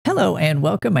Hello and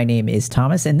welcome. My name is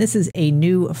Thomas, and this is a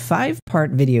new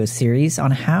 5-part video series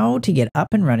on how to get up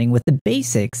and running with the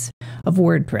basics of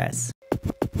WordPress.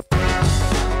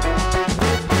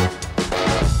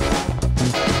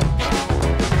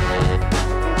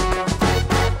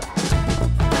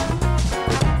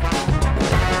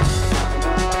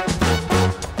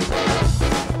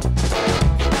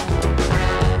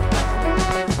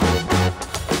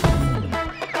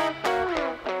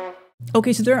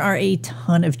 Okay, so there are a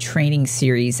ton of training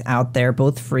series out there,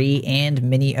 both free and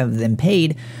many of them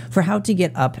paid, for how to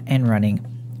get up and running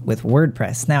with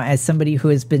WordPress. Now, as somebody who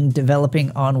has been developing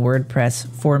on WordPress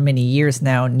for many years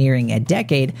now, nearing a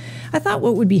decade, I thought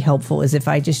what would be helpful is if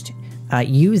I just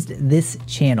used this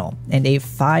channel and a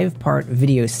 5-part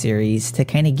video series to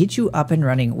kind of get you up and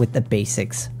running with the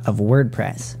basics of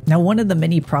WordPress. Now, one of the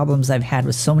many problems I've had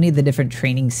with so many of the different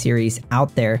training series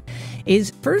out there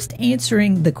is first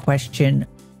answering the question,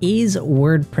 is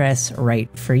WordPress right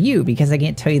for you? Because I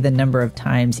can't tell you the number of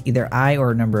times either I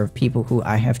or a number of people who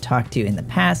I have talked to in the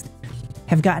past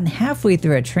have gotten halfway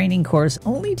through a training course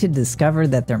only to discover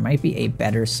that there might be a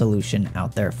better solution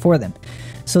out there for them.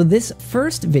 So this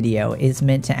first video is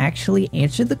meant to actually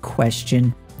answer the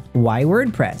question, why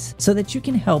WordPress? So that you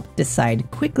can help decide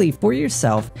quickly for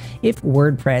yourself if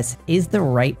WordPress is the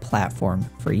right platform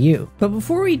for you. But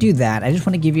before we do that, I just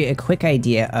want to give you a quick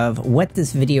idea of what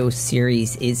this video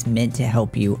series is meant to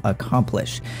help you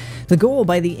accomplish. The goal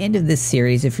by the end of this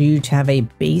series is for you to have a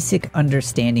basic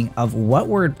understanding of what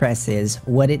WordPress is,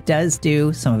 what it does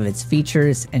do, some of its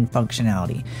features and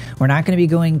functionality. We're not going to be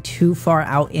going too far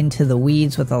out into the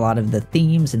weeds with a lot of the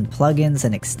themes and plugins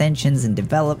and extensions and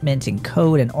development and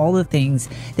code and all the things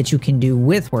that you can do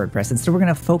with WordPress. Instead, we're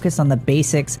going to focus on the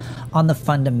basics, on the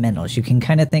fundamentals. You can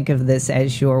kind of think of this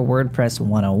as your WordPress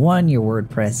 101, your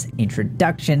WordPress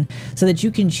introduction, so that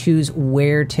you can choose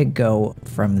where to go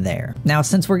from there. Now,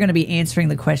 since we're going to be answering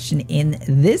the question in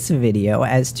this video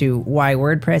as to why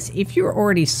WordPress, if you're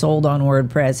already sold on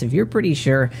WordPress, if you're pretty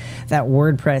sure that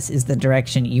WordPress is the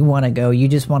direction you want to go, you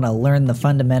just want to learn the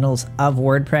fundamentals of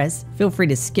WordPress, feel free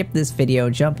to skip this video,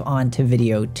 jump on to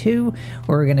video 2,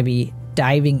 where we're going to be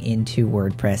diving into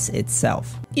WordPress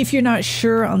itself. If you're not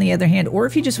sure, on the other hand, or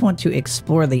if you just want to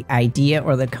explore the idea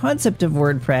or the concept of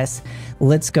WordPress,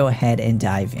 let's go ahead and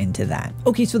dive into that.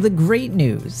 Okay, so the great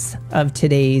news of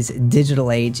today's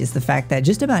digital age is the fact that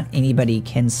just about anybody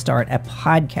can start a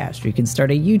podcast, or you can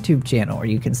start a YouTube channel, or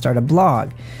you can start a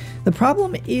blog. The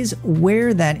problem is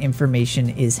where that information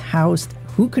is housed,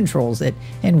 who controls it,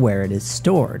 and where it is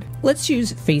stored. Let's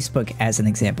use Facebook as an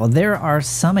example. There are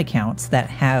some accounts that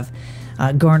have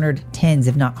garnered tens,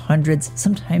 if not hundreds,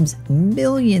 sometimes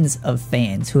millions of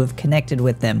fans who have connected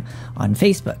with them on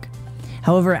Facebook.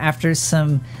 However, after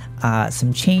some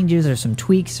changes or some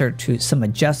tweaks or some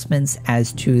adjustments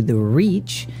as to the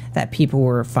reach that people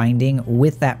were finding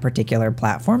with that particular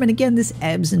platform, and again, this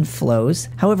ebbs and flows.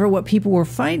 However, what people were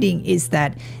finding is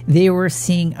that they were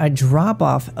seeing a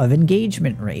drop-off of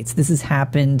engagement rates. This has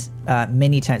happened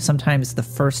many times. Sometimes the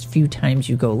first few times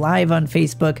you go live on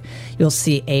Facebook, you'll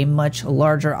see a much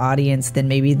larger audience than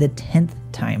maybe the 10th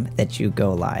time that you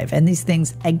go live. And these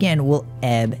things, again, will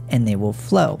ebb and they will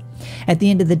flow. At the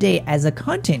end of the day, as a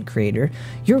content creator,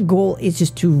 your goal is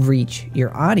just to reach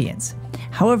your audience.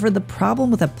 However, the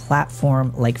problem with a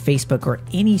platform like Facebook or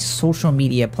any social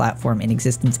media platform in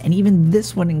existence, and even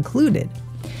this one included,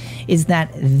 is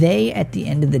that they, at the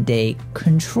end of the day,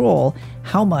 control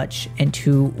how much and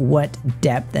to what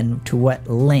depth and to what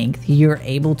length you're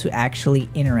able to actually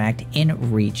interact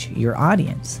and reach your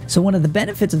audience. So one of the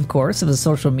benefits, of course, of a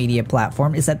social media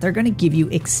platform is that they're going to give you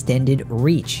extended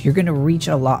reach. You're going to reach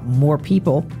a lot more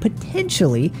people,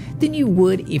 potentially, than you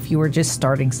would if you were just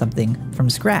starting something from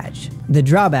scratch. The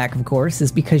drawback, of course,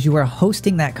 is because you are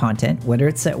hosting that content, whether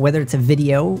it's a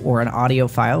video or an audio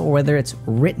file, or whether it's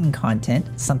written content,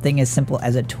 something as simple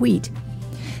as a tweet,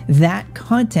 that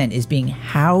content is being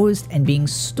housed and being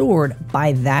stored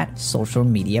by that social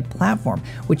media platform,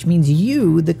 which means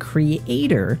you, the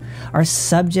creator, are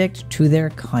subject to their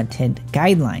content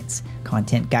guidelines.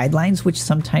 Content guidelines, which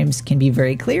sometimes can be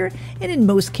very clear and in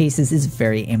most cases is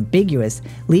very ambiguous,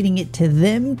 leading it to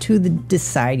them to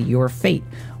decide your fate,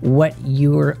 what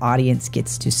your audience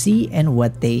gets to see and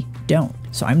what they don't.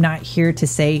 So I'm not here to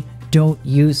say don't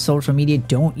use social media,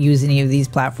 don't use any of these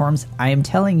platforms. I am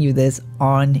telling you this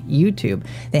on YouTube.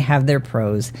 They have their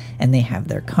pros and they have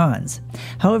their cons.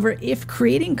 However, if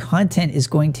creating content is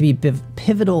going to be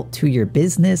pivotal to your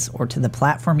business or to the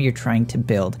platform you're trying to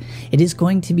build, it is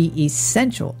going to be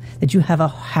essential that you have a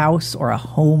house or a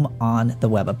home on the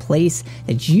web, a place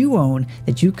that you own,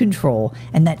 that you control,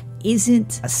 and that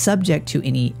isn't subject to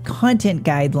any content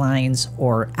guidelines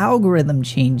or algorithm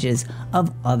changes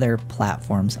of other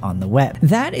platforms on the web.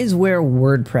 That is where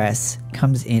WordPress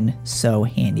comes in so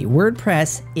handy.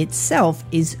 WordPress itself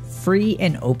is free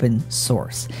and open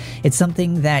source. It's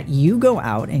something that you go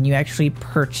out and you actually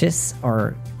purchase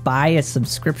or buy a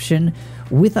subscription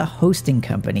with a hosting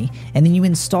company, and then you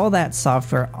install that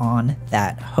software on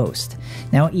that host.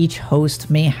 Now, each host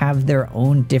may have their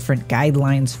own different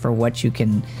guidelines for what you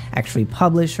can actually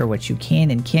publish or what you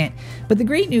can and can't, but the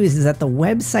great news is that the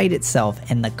website itself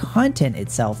and the content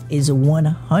itself is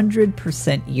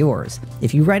 100% yours.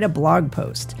 If you write a blog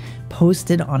post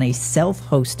posted on a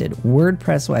self-hosted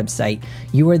WordPress website,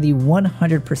 you are the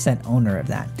 100% owner of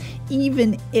that.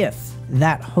 Even if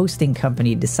that hosting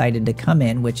company decided to come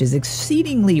in, which is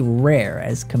exceedingly rare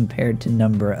as compared to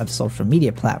number of social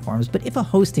media platforms, but if a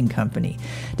hosting company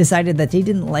decided that they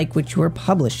didn't like what you were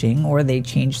publishing, or they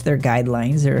changed their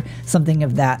guidelines or something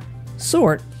of that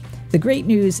sort, the great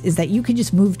news is that you could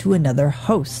just move to another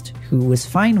host who was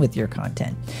fine with your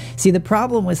content. See, the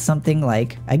problem with something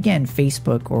like, again,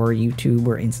 Facebook or YouTube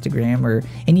or Instagram or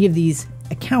any of these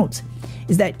accounts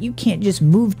is that you can't just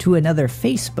move to another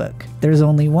Facebook. There's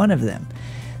only one of them.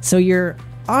 So your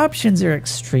options are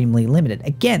extremely limited.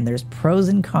 Again, there's pros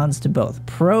and cons to both.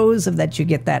 Pros of that you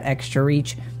get that extra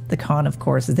reach. The con, of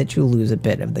course, is that you lose a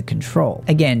bit of the control.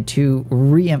 Again, to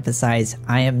re-emphasize,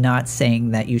 I am not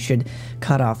saying that you should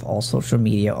cut off all social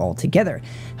media altogether.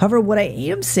 However, what I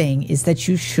am saying is that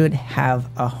you should have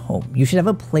a home. You should have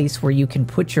a place where you can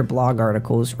put your blog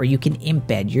articles or you can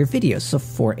embed your videos. So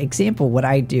for example, what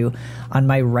I do on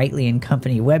my Rightly &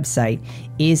 Company website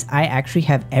is I actually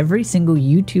have every single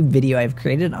YouTube video I've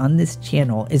created on this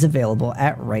channel is available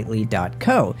at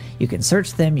rightly.co. You can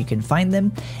search them, you can find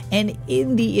them, and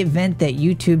in the event that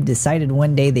YouTube decided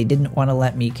one day they didn't want to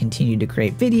let me continue to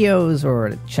create videos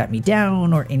or shut me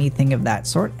down or anything of that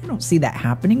sort, I don't see that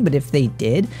happening, but if they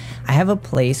did, I have a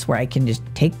place where I can just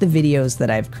take the videos that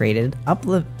I've created,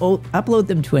 upload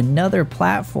them to another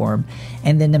platform,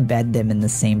 and then embed them in the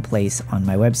same place on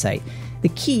my website. The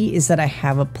key is that I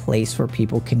have a place where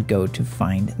people can go to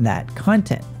find that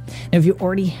content. Now, if you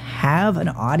already have an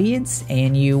audience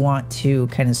and you want to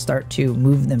kind of start to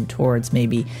move them towards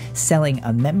maybe selling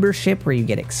a membership where you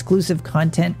get exclusive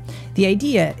content, the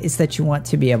idea is that you want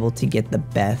to be able to get the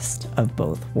best of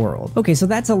both worlds. Okay, so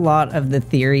that's a lot of the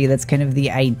theory. That's kind of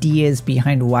the ideas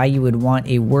behind why you would want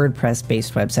a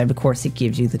WordPress-based website. Of course, it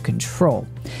gives you the control.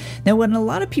 Now, what a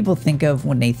lot of people think of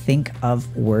when they think of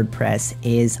WordPress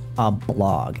is a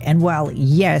blog. And while,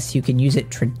 yes, you can use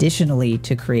it traditionally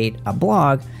to create a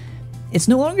blog, it's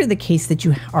no longer the case that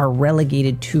you are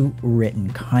relegated to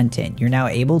written content. You're now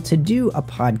able to do a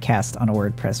podcast on a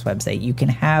WordPress website. You can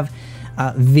have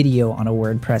video on a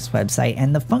WordPress website,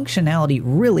 and the functionality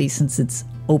really, since it's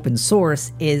open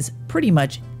source, is pretty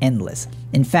much endless.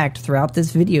 In fact, throughout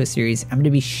this video series, I'm going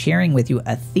to be sharing with you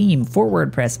a theme for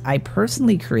WordPress I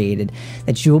personally created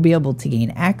that you'll be able to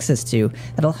gain access to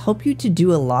that'll help you to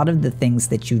do a lot of the things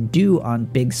that you do on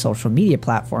big social media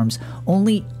platforms,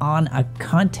 only on a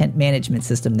content management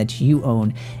system that you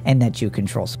own and that you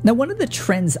control. Now, one of the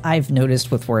trends I've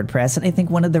noticed with WordPress, and I think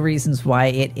one of the reasons why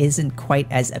it isn't quite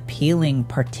as appealing,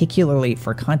 particularly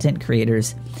for content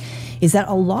creators, is that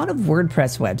a lot of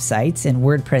WordPress websites and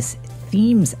WordPress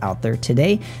themes out there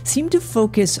today seem to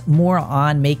focus more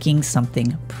on making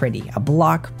something pretty, a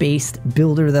block-based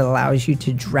builder that allows you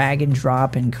to drag and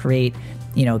drop and create,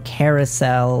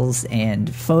 carousels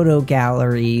and photo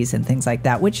galleries and things like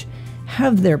that, which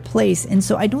have their place. And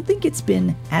so I don't think it's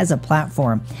been, as a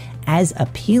platform, as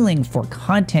appealing for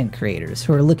content creators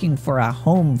who are looking for a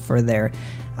home for their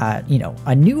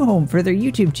a new home for their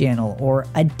YouTube channel or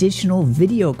additional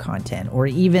video content or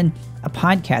even a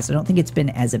podcast. I don't think it's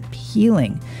been as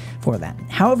appealing for them.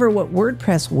 However, what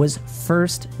WordPress was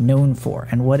first known for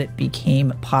and what it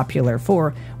became popular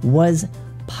for was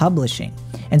publishing.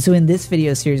 And so in this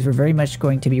video series, we're very much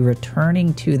going to be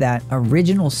returning to that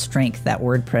original strength that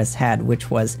WordPress had, which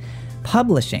was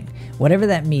publishing. Whatever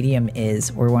that medium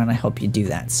is, we want to help you do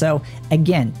that. So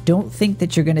again, don't think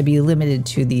that you're going to be limited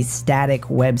to these static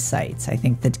websites. I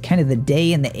think that kind of the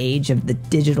day and the age of the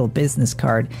digital business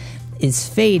card is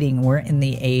fading. We're in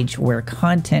the age where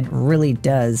content really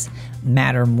does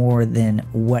matter more than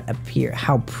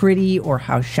how pretty or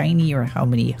how shiny or how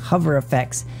many hover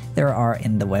effects there are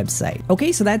in the website.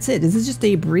 Okay, so that's it. This is just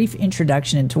a brief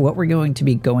introduction into what we're going to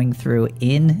be going through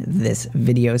in this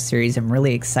video series. I'm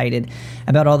really excited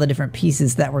about all the different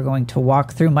pieces that we're going to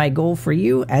walk through. My goal for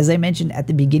you, as I mentioned at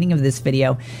the beginning of this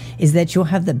video, is that you'll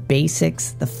have the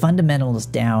basics, the fundamentals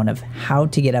down of how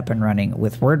to get up and running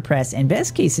with WordPress, and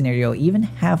best case scenario, even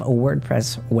have a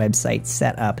WordPress website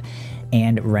set up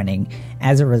and running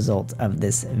as a result of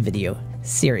this video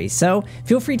series. So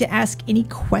feel free to ask any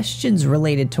questions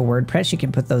related to WordPress. You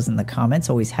can put those in the comments.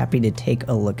 Always happy to take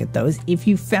a look at those. If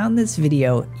you found this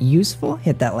video useful,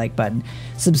 hit that like button.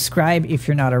 Subscribe if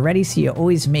you're not already, so you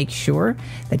always make sure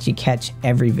that you catch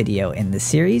every video in the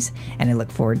series. And I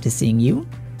look forward to seeing you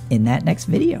in that next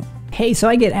video. Hey, so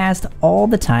I get asked all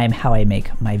the time how I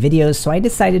make my videos, so I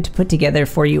decided to put together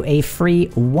for you a free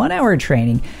 1-hour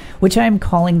training, which I'm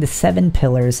calling the 7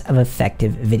 Pillars of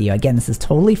Effective Video. Again, this is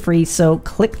totally free, so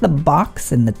click the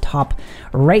box in the top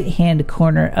right-hand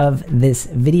corner of this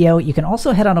video. You can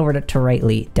also head on over to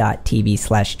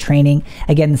rightly.tv/training.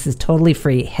 Again, this is totally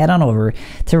free. Head on over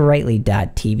to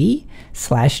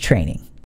rightly.tv/training.